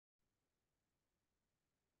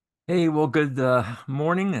Hey, well, good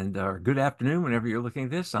morning and or good afternoon whenever you're looking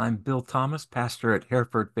at this. I'm Bill Thomas, pastor at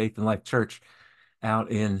Hereford Faith Life Church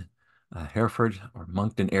out in Hereford or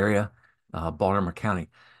Moncton area, Baltimore County.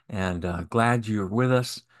 And glad you're with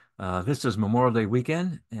us. This is Memorial Day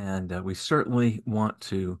weekend, and we certainly want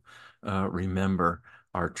to remember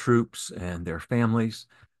our troops and their families.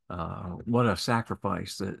 What a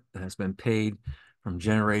sacrifice that has been paid from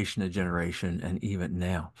generation to generation and even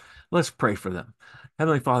now. Let's pray for them.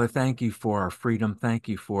 Heavenly Father, thank you for our freedom. Thank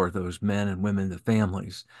you for those men and women, the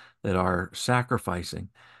families that are sacrificing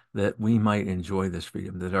that we might enjoy this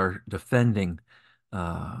freedom, that are defending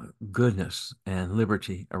goodness and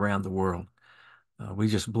liberty around the world. We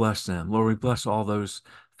just bless them. Lord, we bless all those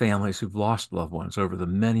families who've lost loved ones over the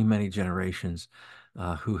many, many generations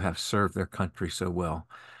who have served their country so well.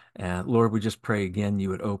 And Lord, we just pray again you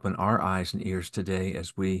would open our eyes and ears today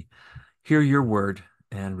as we hear your word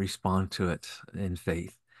and respond to it in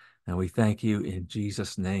faith. And we thank you in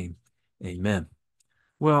Jesus' name. Amen.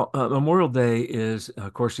 Well, Memorial Day is,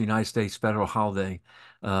 of course, the United States federal holiday.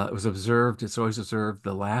 It's always observed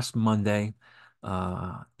the last Monday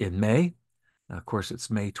in May. Of course, it's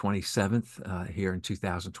May 27th here in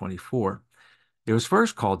 2024. It was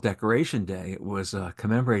first called Decoration Day. It was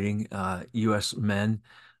commemorating U.S. men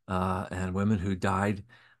and women who died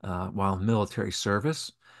while in military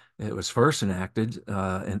service. It was first enacted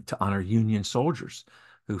to honor Union soldiers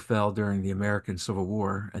who fell during the American Civil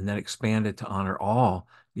War, and then expanded to honor all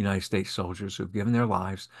United States soldiers who've given their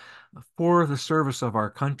lives for the service of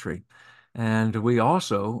our country. And we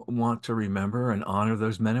also want to remember and honor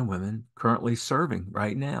those men and women currently serving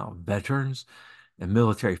right now, veterans and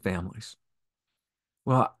military families.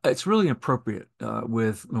 Well, it's really appropriate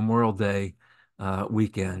with Memorial Day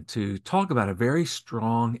weekend to talk about a very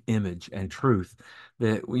strong image and truth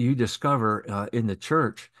that you discover in the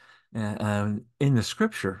church and in the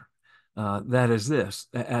scripture. That is this: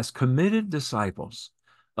 as committed disciples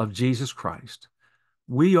of Jesus Christ,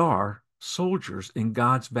 we are soldiers in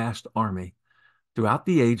God's vast army throughout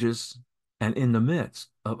the ages and in the midst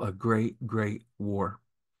of a great, great war.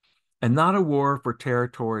 And not a war for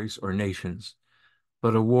territories or nations,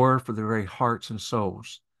 but a war for the very hearts and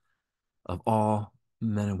souls of all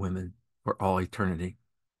men and women for all eternity.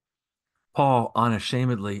 Paul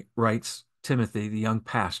unashamedly writes Timothy, the young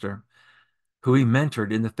pastor, who he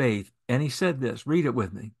mentored in the faith, and he said this, read it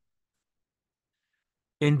with me.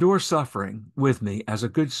 Endure suffering with me as a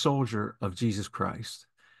good soldier of Jesus Christ.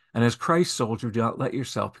 And as Christ's soldier, do not let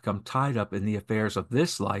yourself become tied up in the affairs of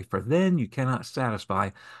this life, for then you cannot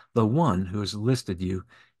satisfy the one who has enlisted you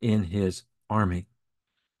in his army.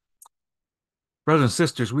 Brothers and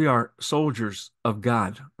sisters, we are soldiers of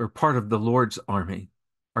God. We're part of the Lord's army.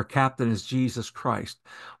 Our captain is Jesus Christ.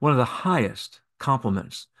 One of the highest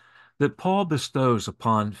compliments that Paul bestows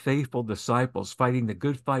upon faithful disciples fighting the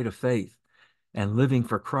good fight of faith and living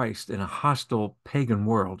for Christ in a hostile pagan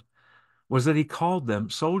world was that he called them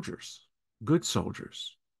soldiers, good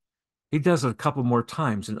soldiers. He does it a couple more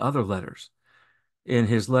times in other letters. In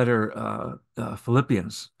his letter,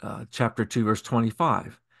 Philippians chapter 2, verse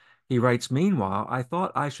 25, he writes, meanwhile, I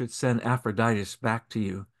thought I should send Epaphroditus back to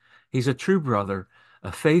you. He's a true brother,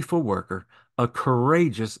 a faithful worker, a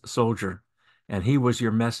courageous soldier, and he was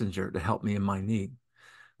your messenger to help me in my need.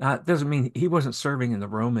 That doesn't mean he wasn't serving in the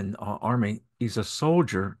Roman army. He's a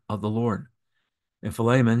soldier of the Lord. In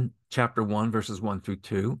Philemon chapter 1, verses 1 through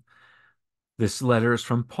 2, this letter is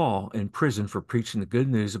from Paul in prison for preaching the good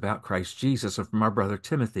news about Christ Jesus, and from our brother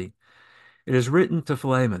Timothy. It is written to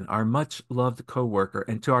Philemon, our much loved co-worker,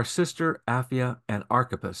 and to our sister Apphia and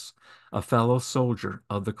Archippus, a fellow soldier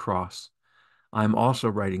of the cross. I am also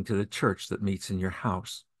writing to the church that meets in your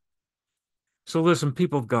house. So listen,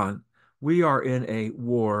 people of God, we are in a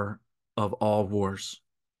war of all wars.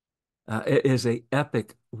 It is an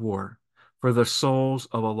epic war for the souls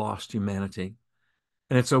of a lost humanity.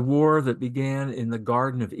 And it's a war that began in the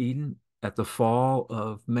Garden of Eden at the fall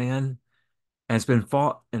of man, and it's been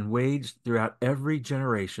fought and waged throughout every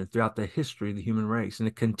generation, throughout the history of the human race. And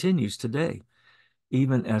it continues today,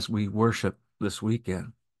 even as we worship this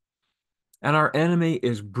weekend. And our enemy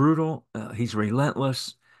is brutal. He's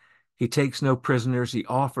relentless. He takes no prisoners. He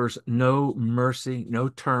offers no mercy, no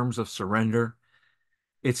terms of surrender.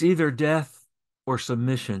 It's either death or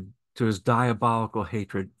submission to his diabolical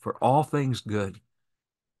hatred for all things good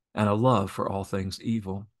and a love for all things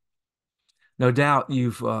evil. No doubt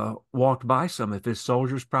you've walked by some of his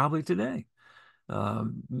soldiers probably today.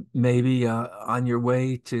 Maybe on your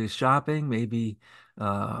way to shopping, maybe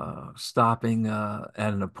stopping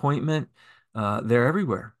at an appointment. They're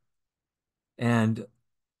everywhere. And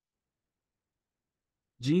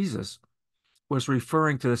Jesus was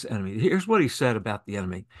referring to this enemy. Here's what he said about the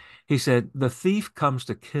enemy. He said, "The thief comes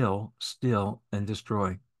to kill, steal, and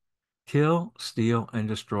destroy." Kill, steal, and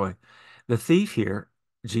destroy. The thief here,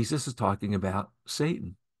 Jesus is talking about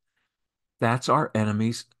Satan. That's our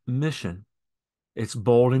enemy's mission. It's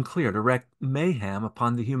bold and clear to wreak mayhem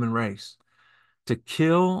upon the human race, to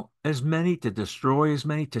kill as many, to destroy as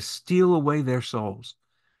many, to steal away their souls.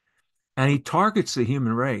 And he targets the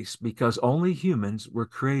human race because only humans were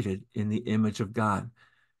created in the image of God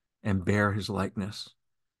and bear his likeness.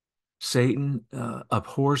 Satan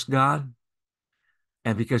abhors God,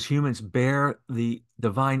 and because humans bear the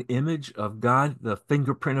divine image of God, the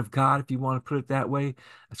fingerprint of God, if you want to put it that way,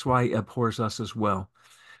 that's why he abhors us as well.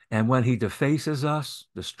 And when he defaces us,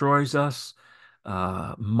 destroys us,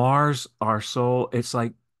 mars our soul, it's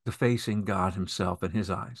like defacing God himself in his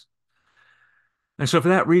eyes. And so for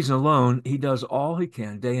that reason alone, he does all he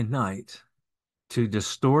can day and night to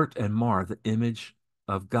distort and mar the image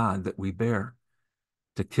of God that we bear,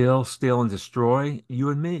 to kill, steal, and destroy you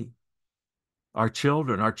and me, our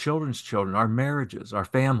children, our children's children, our marriages, our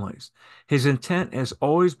families. His intent has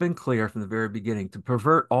always been clear from the very beginning, to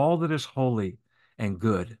pervert all that is holy and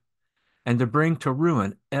good, and to bring to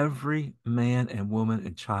ruin every man and woman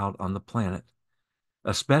and child on the planet,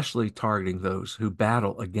 especially targeting those who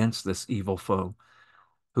battle against this evil foe,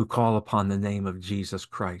 who call upon the name of Jesus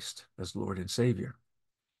Christ as Lord and Savior.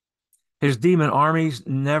 His demon armies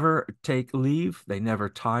never take leave. They never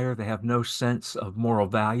tire. They have no sense of moral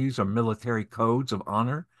values or military codes of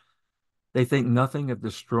honor. They think nothing of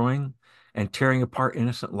destroying and tearing apart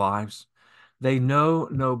innocent lives. They know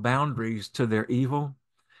no boundaries to their evil.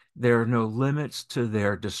 There are no limits to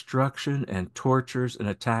their destruction and tortures and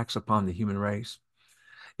attacks upon the human race.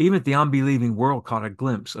 Even the unbelieving world caught a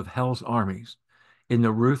glimpse of hell's armies in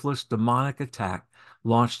the ruthless demonic attack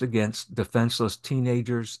launched against defenseless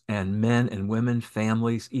teenagers and men and women,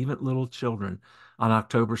 families, even little children on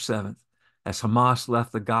October 7th, as Hamas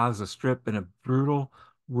left the Gaza Strip in a brutal,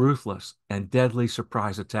 ruthless, and deadly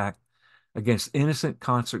surprise attack against innocent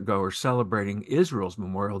concert goers celebrating Israel's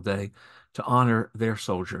Memorial Day to honor their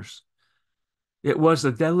soldiers. It was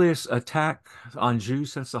the deadliest attack on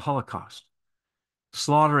Jews since the Holocaust,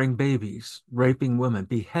 slaughtering babies, raping women,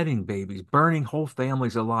 beheading babies, burning whole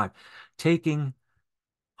families alive, taking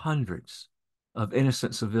hundreds of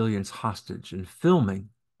innocent civilians hostage, and filming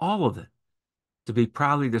all of it to be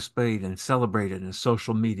proudly displayed and celebrated in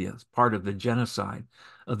social media as part of the genocide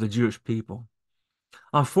of the Jewish people.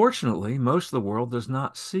 Unfortunately, most of the world does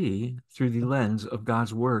not see through the lens of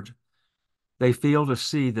God's word. They fail to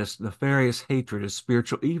see this nefarious hatred as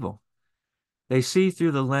spiritual evil. They see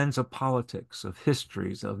through the lens of politics, of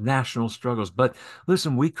histories, of national struggles. But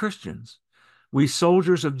listen, we Christians, we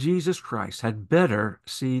soldiers of Jesus Christ, had better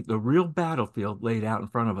see the real battlefield laid out in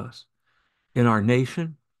front of us in our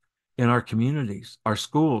nation, in our communities, our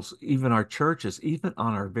schools, even our churches, even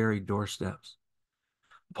on our very doorsteps.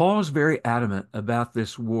 Paul is very adamant about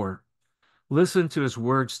this war. Listen to his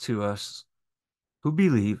words to us who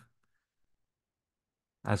believe,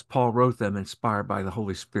 as Paul wrote them, inspired by the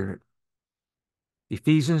Holy Spirit.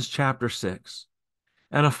 Ephesians chapter 6.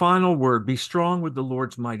 And a final word, be strong with the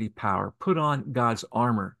Lord's mighty power. Put on God's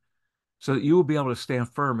armor so that you will be able to stand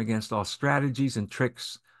firm against all strategies and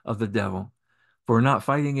tricks of the devil. For we're not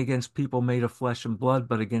fighting against people made of flesh and blood,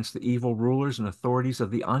 but against the evil rulers and authorities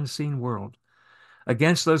of the unseen world,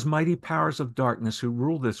 against those mighty powers of darkness who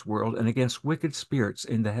rule this world, and against wicked spirits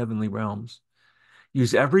in the heavenly realms.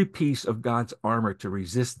 Use every piece of God's armor to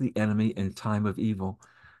resist the enemy in time of evil,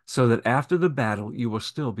 so that after the battle you will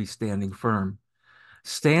still be standing firm.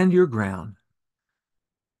 Stand your ground,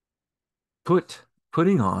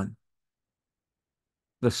 putting on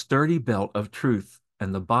the sturdy belt of truth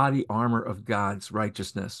and the body armor of God's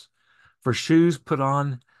righteousness. For shoes, put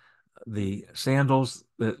on the sandals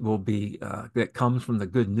that will be that comes from the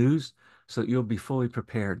good news, so that you'll be fully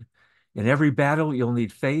prepared. In every battle, you'll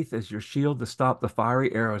need faith as your shield to stop the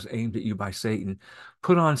fiery arrows aimed at you by Satan.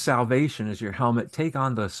 Put on salvation as your helmet. Take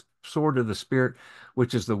on the sword of the Spirit,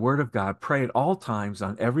 which is the word of God. Pray at all times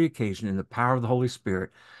on every occasion in the power of the Holy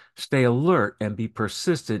Spirit. Stay alert and be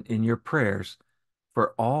persistent in your prayers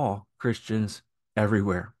for all Christians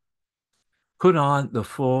everywhere. Put on the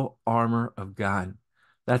full armor of God.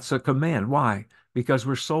 That's a command. Why? Because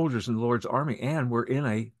we're soldiers in the Lord's army and we're in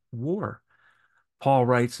a war. Paul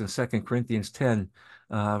writes in 2 Corinthians 10,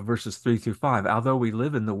 verses 3 through 5, although we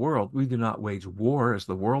live in the world, we do not wage war as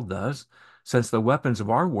the world does, since the weapons of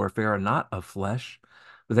our warfare are not of flesh,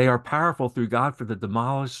 but they are powerful through God for the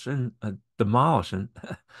demolition,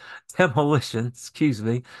 excuse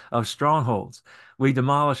me, of strongholds. We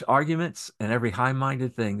demolish arguments and every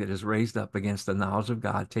high-minded thing that is raised up against the knowledge of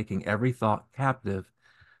God, taking every thought captive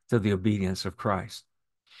to the obedience of Christ.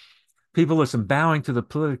 People, listen, bowing to the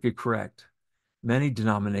politically correct. Many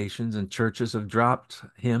denominations and churches have dropped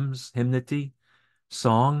hymns, hymnody,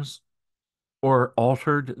 songs, or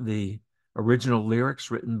altered the original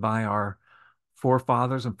lyrics written by our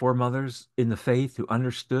forefathers and foremothers in the faith who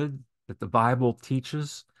understood that the Bible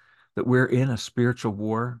teaches that we're in a spiritual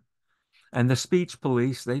war. And the speech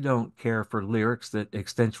police, they don't care for lyrics that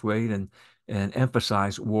accentuate and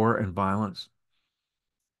emphasize war and violence.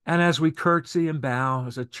 And as we curtsy and bow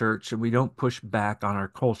as a church, and we don't push back on our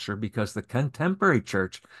culture because the contemporary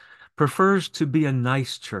church prefers to be a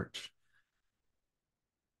nice church,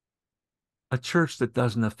 a church that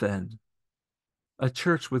doesn't offend, a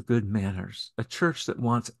church with good manners, a church that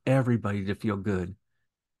wants everybody to feel good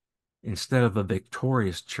instead of a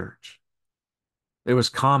victorious church. It was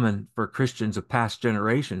common for Christians of past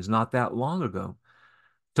generations, not that long ago,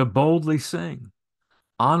 to boldly sing,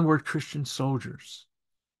 "Onward, Christian soldiers,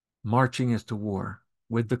 marching into war,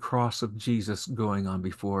 with the cross of Jesus going on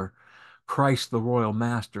before. Christ, the royal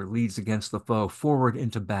master, leads against the foe, forward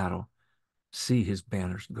into battle. See his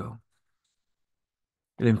banners go."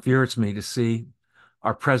 It infuriates me to see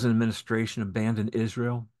our present administration abandon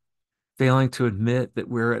Israel, failing to admit that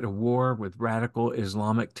we're at a war with radical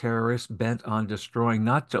Islamic terrorists bent on destroying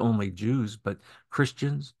not only Jews, but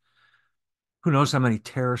Christians. Who knows how many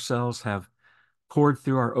terror cells have poured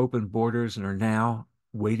through our open borders and are now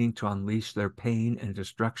waiting to unleash their pain and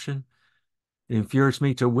destruction. It infuriates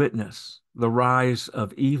me to witness the rise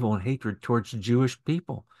of evil and hatred towards Jewish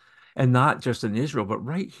people, and not just in Israel, but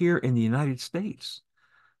right here in the United States,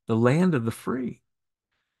 the land of the free.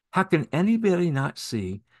 How can anybody not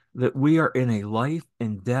see that we are in a life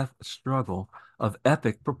and death struggle of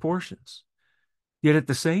epic proportions? Yet at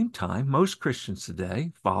the same time, most Christians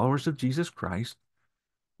today, followers of Jesus Christ,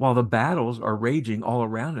 while the battles are raging all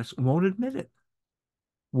around us, won't admit it.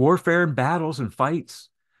 Warfare and battles and fights,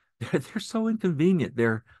 they're so inconvenient.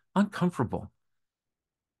 They're uncomfortable.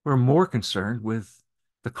 We're more concerned with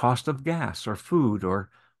the cost of gas or food or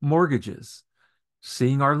mortgages,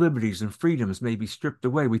 seeing our liberties and freedoms may be stripped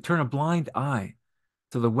away. We turn a blind eye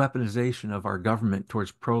to the weaponization of our government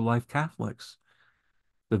towards pro-life Catholics,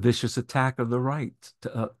 the vicious attack of the right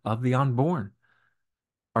of the unborn.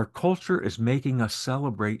 Our culture is making us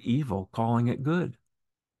celebrate evil, calling it good.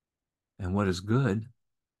 And what is good,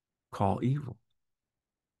 call evil.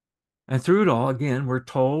 And through it all, again, we're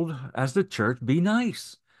told as the church, be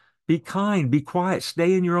nice, be kind, be quiet,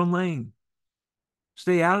 stay in your own lane.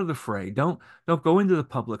 Stay out of the fray. Don't go into the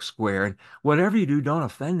public square. And whatever you do, don't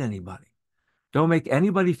offend anybody. Don't make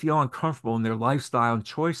anybody feel uncomfortable in their lifestyle and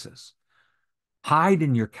choices. Hide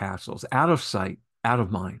in your castles, out of sight, out of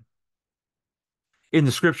mind. In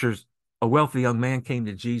the scriptures, a wealthy young man came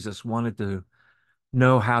to Jesus, wanted to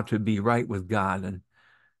know how to be right with God. And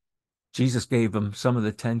Jesus gave him some of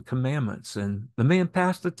the 10 Commandments, and the man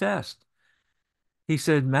passed the test. He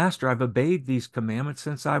said, "Master, I've obeyed these commandments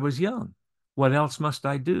since I was young. What else must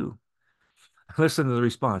I do?" Listen to the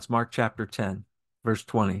response, Mark chapter 10, verse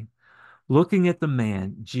 20. Looking at the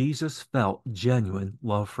man, Jesus felt genuine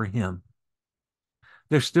love for him.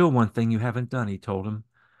 "There's still one thing you haven't done," he told him.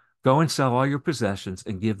 "Go and sell all your possessions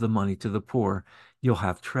and give the money to the poor. You'll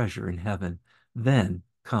have treasure in heaven. Then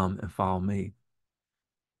come and follow me."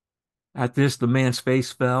 At this, the man's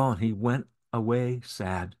face fell and he went away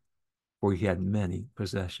sad, for he had many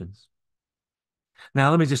possessions.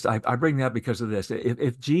 Now, let me just, I bring that because of this.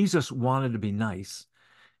 If Jesus wanted to be nice,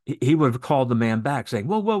 he would have called the man back saying,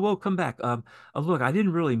 "Whoa, whoa, whoa, come back. Look, I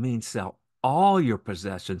didn't really mean sell all your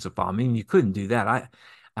possessions upon me. I mean, you couldn't do that.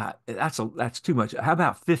 That's too much. How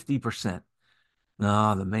about 50%?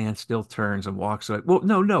 No, the man still turns and walks away. "Well,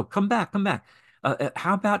 no, no, come back, come back.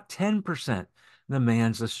 How about 10%? The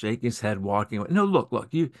man's just shaking his head, walking away. "No,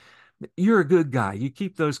 look, you're a good guy. You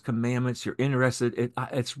keep those commandments. You're interested.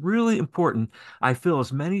 It's really important. I fill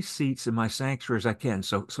as many seats in my sanctuary as I can.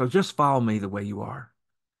 So just follow me the way you are."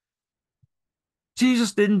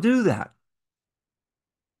 Jesus didn't do that.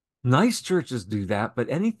 Nice churches do that, but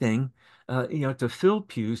anything, to fill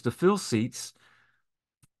pews, to fill seats,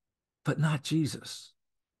 but not Jesus.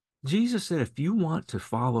 Jesus said, if you want to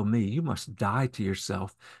follow me, you must die to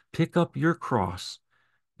yourself, pick up your cross,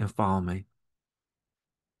 and follow me.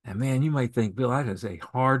 And man, you might think, "Bill, that is a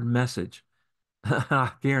hard message."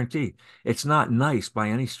 I guarantee it's not nice by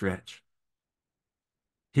any stretch.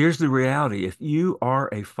 Here's the reality. If you are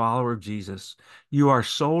a follower of Jesus, you are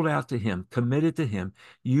sold out to him, committed to him.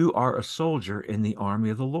 You are a soldier in the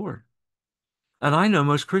army of the Lord. And I know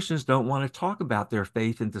most Christians don't want to talk about their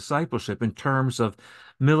faith and discipleship in terms of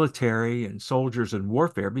military and soldiers and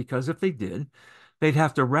warfare, because if they did, they'd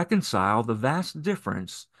have to reconcile the vast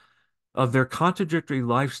difference of their contradictory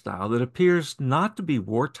lifestyle that appears not to be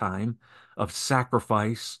wartime, of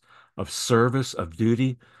sacrifice, of service, of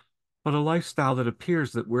duty, but a lifestyle that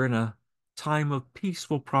appears that we're in a time of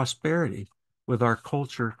peaceful prosperity with our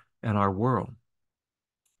culture and our world.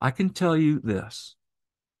 I can tell you this,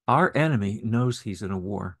 our enemy knows he's in a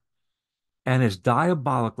war and is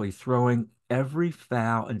diabolically throwing every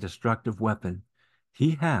foul and destructive weapon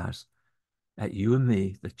he has at you and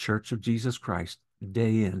me, the Church of Jesus Christ,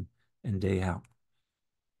 day in and day out.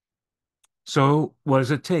 So, what does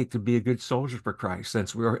it take to be a good soldier for Christ?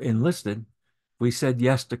 Since we are enlisted, we said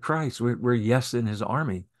yes to Christ. We're yes in his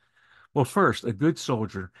army. Well, first, a good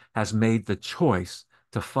soldier has made the choice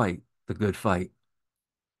to fight the good fight,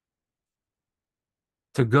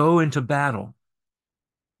 to go into battle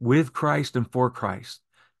with Christ and for Christ,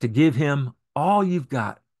 to give him all you've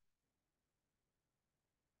got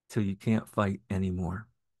till you can't fight anymore.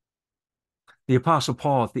 The Apostle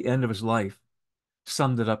Paul, at the end of his life,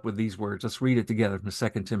 summed it up with these words. Let's read it together from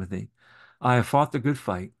 2 Timothy. I have fought the good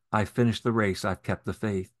fight. I've finished the race. I've kept the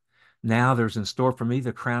faith. Now there's in store for me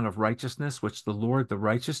the crown of righteousness, which the Lord, the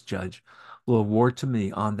righteous judge, will award to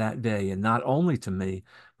me on that day, and not only to me,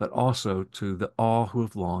 but also to all who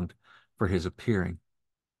have longed for his appearing.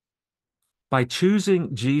 By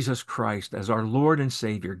choosing Jesus Christ as our Lord and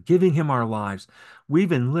Savior, giving him our lives,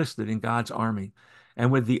 we've enlisted in God's army,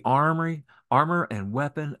 and with the armor and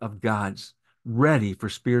weapon of God's ready for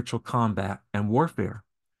spiritual combat and warfare.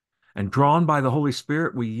 And drawn by the Holy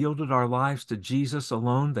Spirit, we yielded our lives to Jesus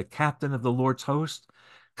alone, the captain of the Lord's host,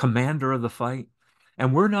 commander of the fight.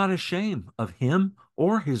 And we're not ashamed of him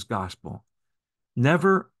or his gospel,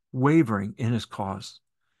 never wavering in his cause.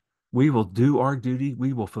 We will do our duty.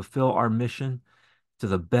 We will fulfill our mission to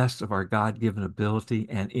the best of our God-given ability.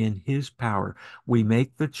 And in his power, we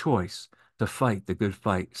make the choice to fight the good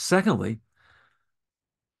fight. Secondly,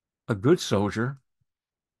 a good soldier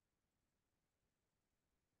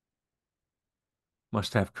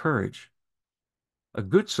must have courage. A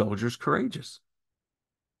good soldier is courageous.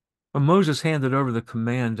 When Moses handed over the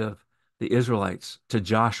command of the Israelites to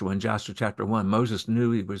Joshua in Joshua chapter 1, Moses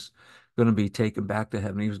knew he was going to be taken back to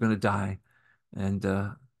heaven. He was going to die. And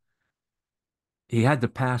he had to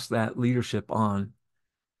pass that leadership on.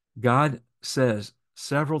 God says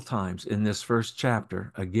several times in this first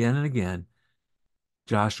chapter, again and again,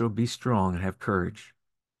 Joshua, be strong and have courage.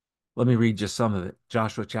 Let me read just some of it.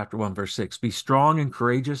 Joshua chapter 1, verse 6. Be strong and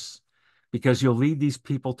courageous, because you'll lead these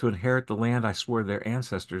people to inherit the land I swore their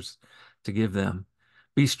ancestors to give them.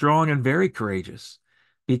 Be strong and very courageous.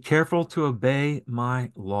 Be careful to obey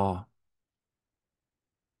my law.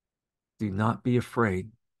 Do not be afraid.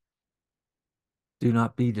 Do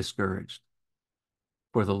not be discouraged,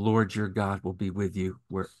 for the Lord your God will be with you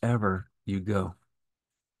wherever you go.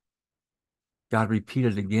 God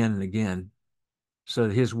repeated again and again so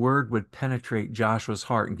that his word would penetrate Joshua's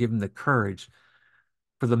heart and give him the courage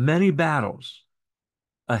for the many battles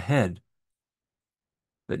ahead,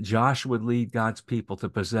 that Joshua would lead God's people to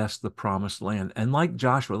possess the promised land. And like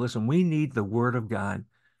Joshua, listen, we need the word of God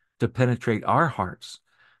to penetrate our hearts,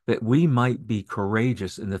 that we might be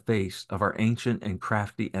courageous in the face of our ancient and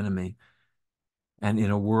crafty enemy, and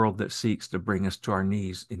in a world that seeks to bring us to our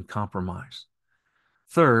knees in compromise.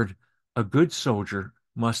 Third, a good soldier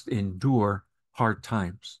must endure hard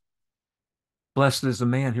times. Blessed is the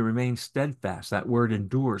man who remains steadfast. That word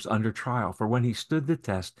endures under trial. For when he stood the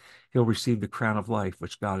test, he'll receive the crown of life,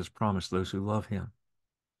 which God has promised those who love him.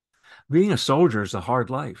 Being a soldier is a hard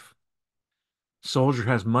life. Soldier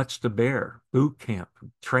has much to bear: boot camp,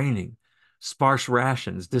 training, sparse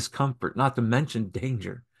rations, discomfort, not to mention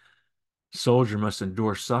danger. Soldier must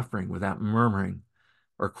endure suffering without murmuring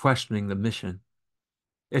or questioning the mission.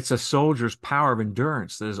 It's a soldier's power of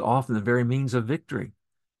endurance that is often the very means of victory.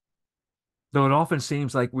 Though it often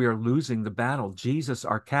seems like we are losing the battle, Jesus,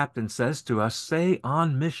 our captain, says to us, stay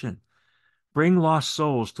on mission. Bring lost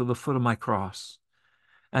souls to the foot of my cross.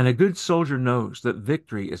 And a good soldier knows that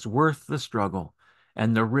victory is worth the struggle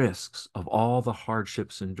and the risks of all the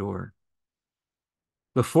hardships endured.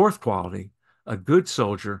 The fourth quality, a good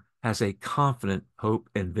soldier has a confident hope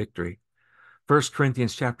in victory. 1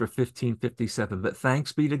 Corinthians chapter 15:57, but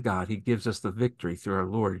thanks be to God, he gives us the victory through our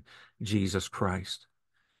Lord Jesus Christ.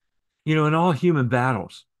 You know, in all human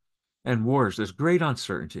battles and wars, there's great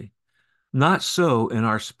uncertainty. Not so in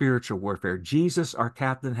our spiritual warfare. Jesus, our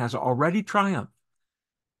captain, has already triumphed,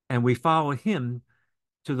 and we follow him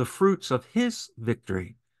to the fruits of his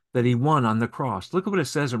victory that he won on the cross. Look at what it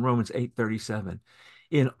says in Romans 8:37.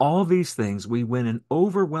 In all these things, we win an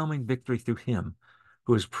overwhelming victory through him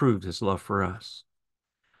who has proved his love for us.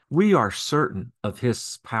 We are certain of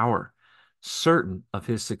his power, certain of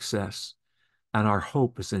his success, and our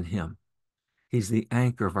hope is in him. He's the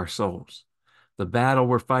anchor of our souls. The battle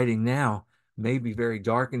we're fighting now may be very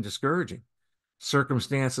dark and discouraging.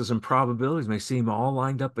 Circumstances and probabilities may seem all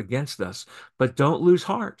lined up against us, but don't lose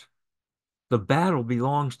heart. The battle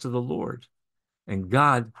belongs to the Lord, and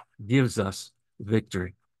God gives us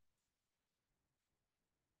victory.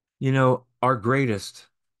 You know, our greatest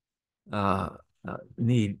uh,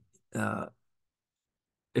 need uh,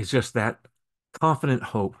 is just that confident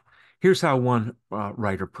hope. Here's how one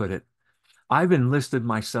writer put it: I've enlisted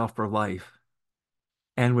myself for life,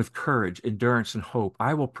 and with courage, endurance, and hope,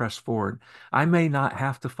 I will press forward. I may not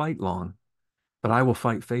have to fight long, but I will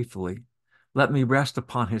fight faithfully. Let me rest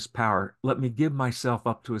upon his power. Let me give myself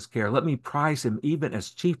up to his care. Let me prize him even as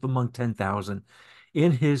chief among 10,000.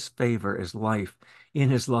 In his favor is life. In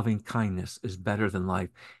his loving kindness is better than life.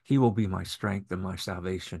 He will be my strength and my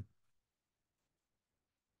salvation.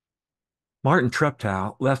 Martin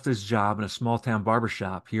Treptow left his job in a small town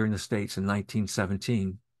barbershop here in the States in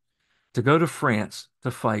 1917 to go to France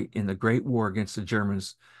to fight in the Great War against the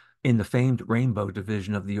Germans in the famed Rainbow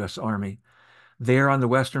Division of the U.S. Army. There on the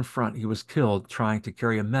Western Front, he was killed trying to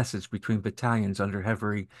carry a message between battalions under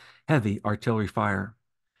heavy artillery fire.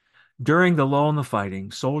 During the lull in the fighting,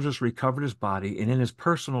 soldiers recovered his body, and in his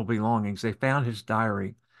personal belongings, they found his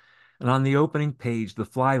diary. And on the opening page, the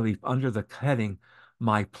flyleaf under the heading,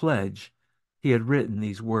 My Pledge, he had written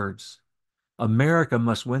these words: America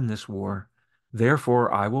must win this war.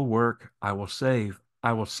 Therefore, I will work, I will save,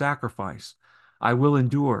 I will sacrifice, I will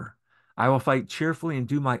endure. I will fight cheerfully and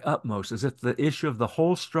do my utmost as if the issue of the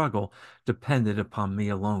whole struggle depended upon me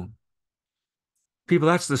alone. People,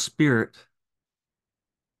 that's the spirit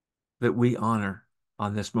that we honor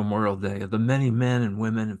on this Memorial Day, of the many men and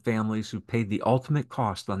women and families who paid the ultimate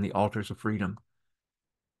cost on the altars of freedom.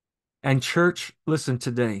 And church, listen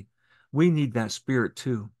today, we need that spirit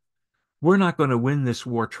too. We're not going to win this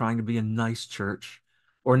war trying to be a nice church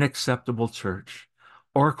or an acceptable church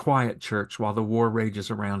or a quiet church while the war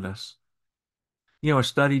rages around us. You know, a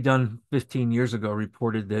study done 15 years ago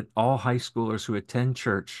reported that all high schoolers who attend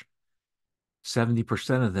church,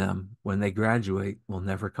 70% of them, when they graduate, will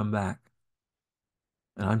never come back.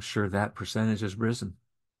 And I'm sure that percentage has risen.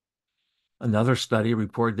 Another study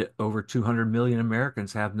reported that over 200 million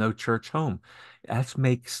Americans have no church home. That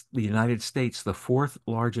makes the United States the fourth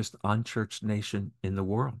largest unchurched nation in the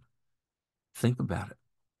world. Think about it.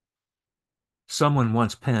 Someone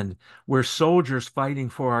once penned, Where soldiers fighting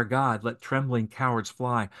for our God let trembling cowards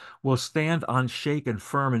fly, will stand unshaken,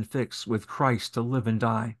 firm and fixed, with Christ to live and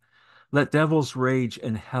die. Let devils rage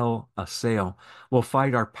and hell assail, we'll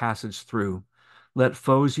fight our passage through. Let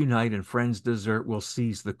foes unite and friends desert, we'll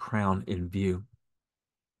seize the crown in view.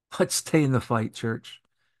 Let's stay in the fight, church.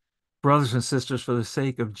 Brothers and sisters, for the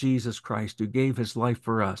sake of Jesus Christ, who gave his life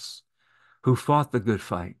for us, who fought the good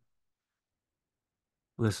fight.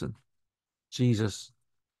 Listen, Jesus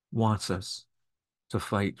wants us to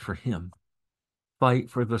fight for him, fight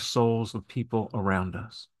for the souls of people around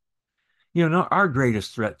us. You know, our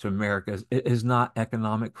greatest threat to America is not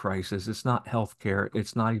economic crisis. It's not healthcare.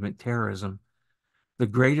 It's not even terrorism. The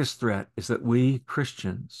greatest threat is that we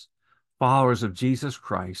Christians, followers of Jesus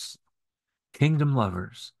Christ, kingdom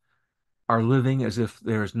lovers, are living as if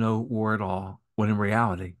there is no war at all, when in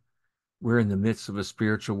reality, we're in the midst of a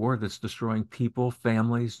spiritual war that's destroying people,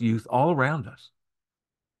 families, youth all around us.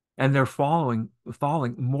 And they're falling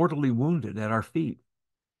mortally wounded at our feet.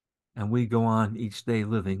 And we go on each day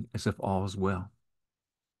living as if all is well.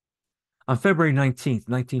 On February 19th,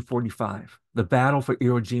 1945, the battle for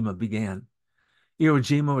Iwo Jima began. Iwo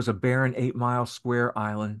Jima was a barren 8-mile square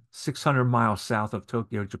island, 600 miles south of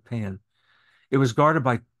Tokyo, Japan. It was guarded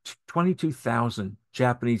by 22,000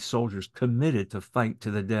 Japanese soldiers committed to fight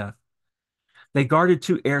to the death. They guarded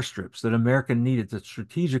 2 airstrips that America needed to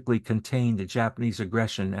strategically contain the Japanese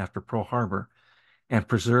aggression after Pearl Harbor and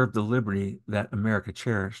preserve the liberty that America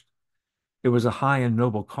cherished. It was a high and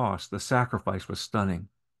noble cost. The sacrifice was stunning.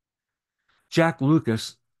 Jack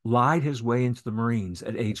Lucas lied his way into the Marines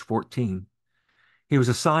at age 14. He was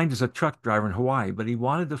assigned as a truck driver in Hawaii, but he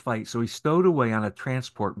wanted to fight, so he stowed away on a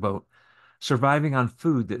transport boat, surviving on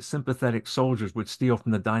food that sympathetic soldiers would steal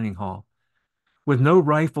from the dining hall. With no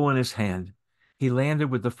rifle in his hand, he landed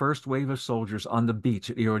with the first wave of soldiers on the beach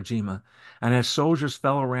at Iwo Jima, and as soldiers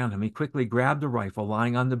fell around him, he quickly grabbed a rifle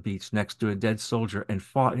lying on the beach next to a dead soldier and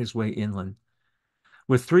fought his way inland.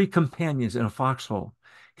 With 3 companions in a foxhole,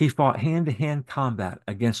 he fought hand-to-hand combat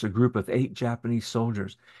against a group of 8 Japanese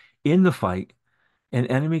soldiers. In the fight, an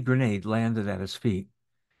enemy grenade landed at his feet.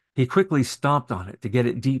 He quickly stomped on it to get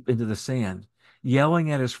it deep into the sand,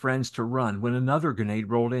 yelling at his friends to run when another grenade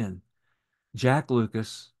rolled in. Jack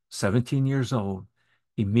Lucas, 17 years old,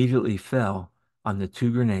 immediately fell on the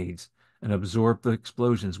 2 grenades and absorbed the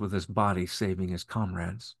explosions with his body, saving his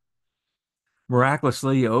comrades.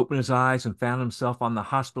 Miraculously, he opened his eyes and found himself on the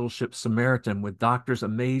hospital ship Samaritan, with doctors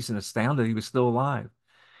amazed and astounded he was still alive.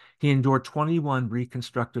 He endured 21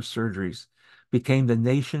 reconstructive surgeries, became the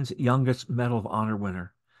nation's youngest Medal of Honor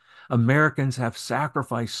winner. Americans have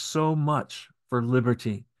sacrificed so much for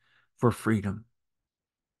liberty, for freedom.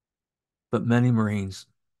 But many Marines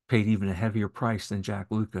paid even a heavier price than Jack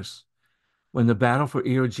Lucas. When the battle for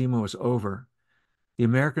Iwo Jima was over, the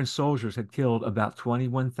American soldiers had killed about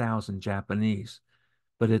 21,000 Japanese,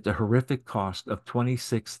 but at the horrific cost of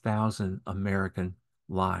 26,000 American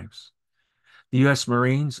lives. The U.S.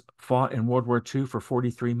 Marines fought in World War II for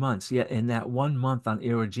 43 months, yet in that 1 month on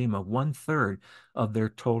Iwo Jima, 1/3 of their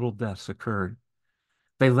total deaths occurred.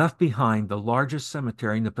 They left behind the largest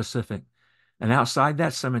cemetery in the Pacific, and outside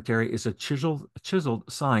that cemetery is a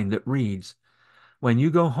chiseled sign that reads, "When you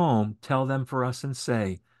go home, tell them for us and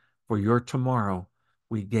say, for your tomorrow,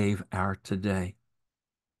 we gave our today."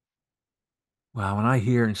 Wow, when I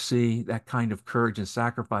hear and see that kind of courage and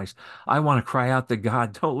sacrifice, I want to cry out to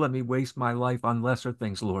God, don't let me waste my life on lesser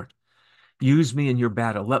things, Lord. Use me in your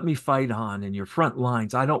battle. Let me fight on in your front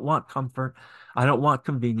lines. I don't want comfort. I don't want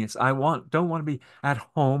convenience. Don't want to be at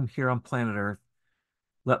home here on planet Earth.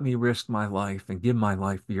 Let me risk my life and give my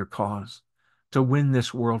life for your cause to win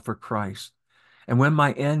this world for Christ. And when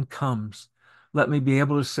my end comes, let me be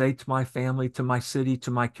able to say to my family, to my city, to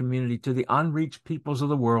my community, to the unreached peoples of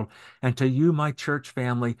the world, and to you, my church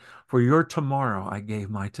family, for your tomorrow I gave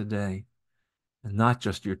my today. And not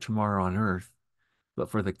just your tomorrow on earth, but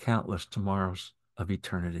for the countless tomorrows of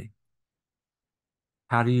eternity.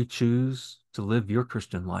 How do you choose to live your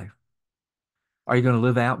Christian life? Are you going to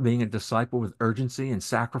live out being a disciple with urgency and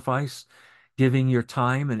sacrifice, giving your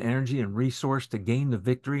time and energy and resource to gain the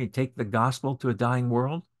victory and take the gospel to a dying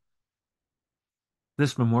world?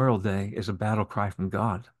 This Memorial Day is a battle cry from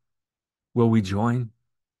God. Will we join,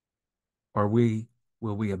 or will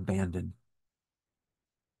we abandon?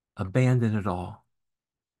 Abandon it all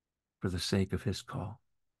for the sake of his call.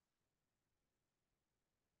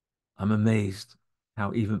 I'm amazed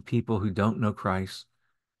how even people who don't know Christ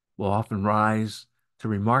will often rise to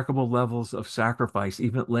remarkable levels of sacrifice,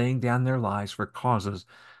 even laying down their lives for causes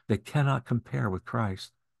that cannot compare with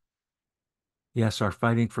Christ. Yes, our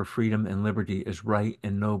fighting for freedom and liberty is right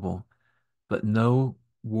and noble, but no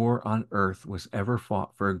war on earth was ever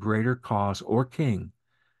fought for a greater cause or king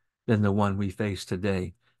than the one we face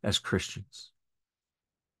today as Christians.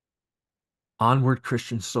 Onward,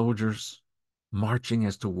 Christian soldiers, marching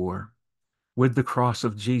as to war, with the cross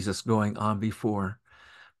of Jesus going on before.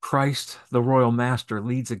 Christ, the royal master,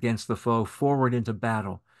 leads against the foe, forward into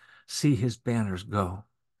battle. See his banners go.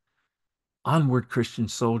 Onward, Christian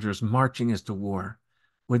soldiers, marching as to war,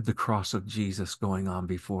 with the cross of Jesus going on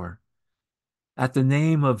before. At the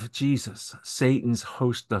name of Jesus, Satan's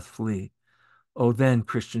host doth flee. O then,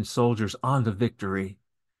 Christian soldiers, on to victory.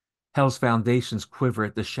 Hell's foundations quiver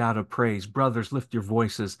at the shout of praise. Brothers, lift your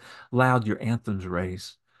voices, loud your anthems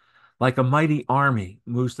raise. Like a mighty army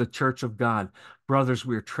moves the church of God. Brothers,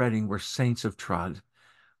 we're treading where saints have trod.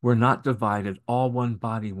 We're not divided, all one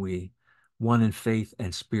body we, one in faith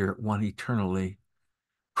and spirit, one eternally.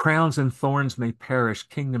 Crowns and thorns may perish,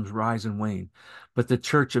 kingdoms rise and wane, but the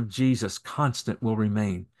church of Jesus constant will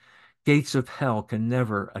remain. Gates of hell can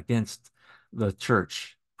never against the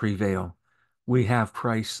church prevail. We have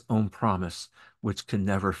Christ's own promise, which can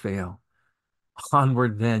never fail.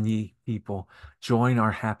 Onward then, ye people, join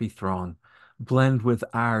our happy throng. Blend with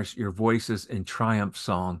ours your voices in triumph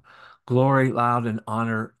song. Glory loud and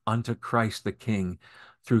honor unto Christ the King.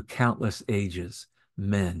 Through countless ages,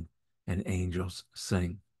 men and angels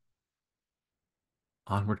sing.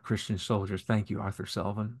 Onward, Christian soldiers. Thank you, Arthur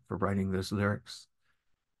Sullivan, for writing those lyrics.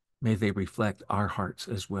 May they reflect our hearts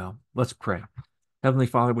as well. Let's pray. Heavenly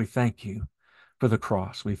Father, we thank you for the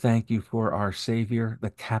cross. We thank you for our Savior,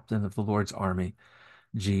 the captain of the Lord's army,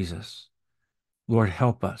 Jesus. Lord,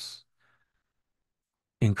 help us,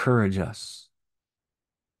 encourage us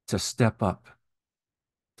to step up,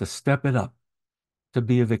 to step it up, to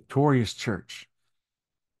be a victorious church,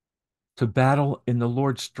 to battle in the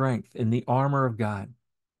Lord's strength, in the armor of God,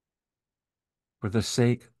 for the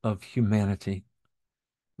sake of humanity,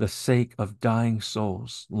 the sake of dying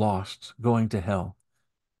souls lost, going to hell.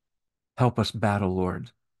 Help us battle,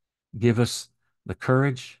 Lord. Give us the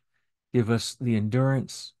courage. Give us the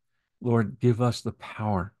endurance. Lord, give us the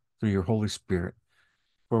power through your Holy Spirit.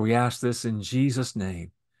 For we ask this in Jesus'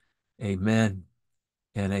 name. Amen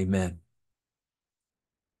and amen.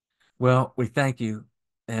 Well, we thank you,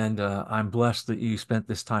 and I'm blessed that you spent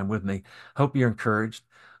this time with me. Hope you're encouraged.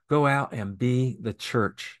 Go out and be the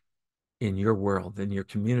church in your world, in your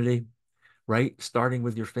community, right? Starting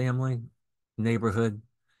with your family, neighborhood.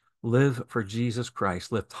 Live for Jesus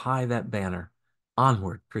Christ. Lift high that banner.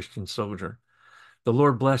 Onward, Christian soldier. The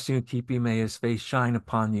Lord bless you and keep you. May his face shine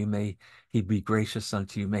upon you. May he be gracious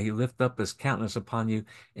unto you. May he lift up his countenance upon you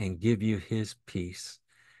and give you his peace.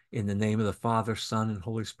 In the name of the Father, Son, and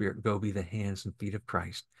Holy Spirit, go be the hands and feet of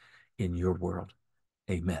Christ in your world.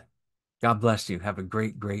 Amen. God bless you. Have a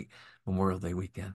great, great Memorial Day weekend.